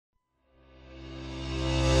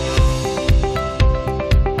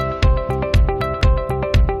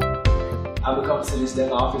been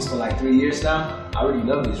in the office for like 3 years now. I really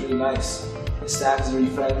love it. It's really nice. The staff is really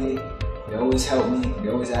friendly. They always help me. They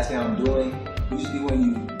always ask me how I'm doing. Usually when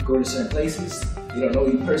you go to certain places, they don't know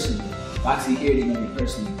you personally. But actually here, they know me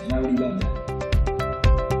personally, and I really love that.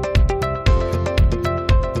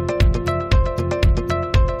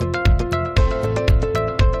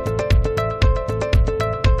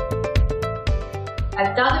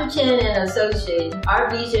 At Dr. Chen and Associates, our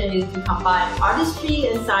vision is to combine artistry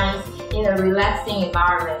and science in a relaxing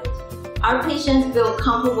environment. Our patients feel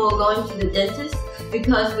comfortable going to the dentist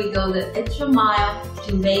because we go the extra mile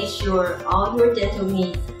to make sure all your dental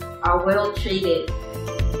needs are well treated.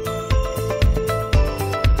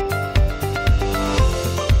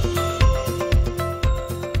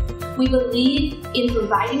 We believe in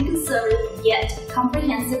providing conservative yet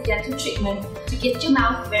comprehensive dental treatment to get your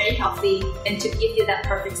mouth very healthy and to give you that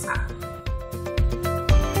perfect smile.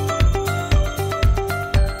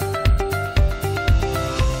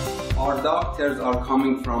 Our doctors are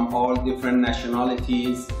coming from all different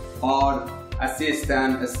nationalities. Our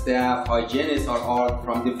assistant, staff, hygienists are all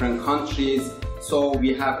from different countries. So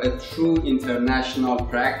we have a true international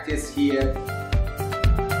practice here.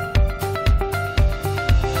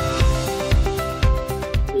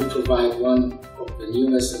 We provide one of the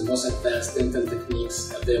newest and most advanced dental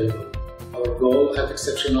techniques available. Our goal at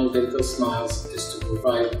Exceptional Dental Smiles is to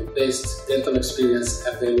provide the best dental experience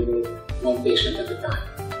available, one patient at a time.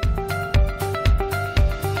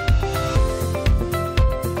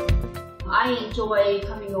 I enjoy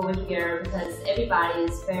coming over here because everybody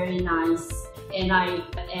is very nice, and I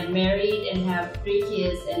am married and have 3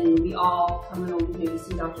 kids, and we all coming over here to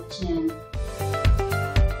see Dr. Chen.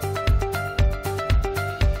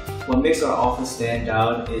 What makes our office stand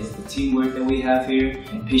out is the teamwork that we have here,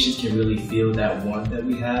 and patients can really feel that warmth that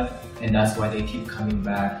we have, and that's why they keep coming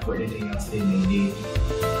back for anything else they may need.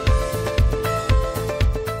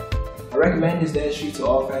 I recommend this dentistry to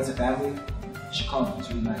all friends and family. You should come, it's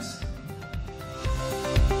really nice.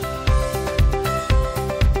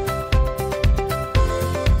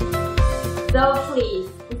 So please,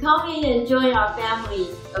 come in and join our family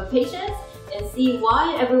of patients and see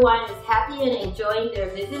why everyone is happy and enjoying their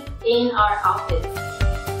visit in our office.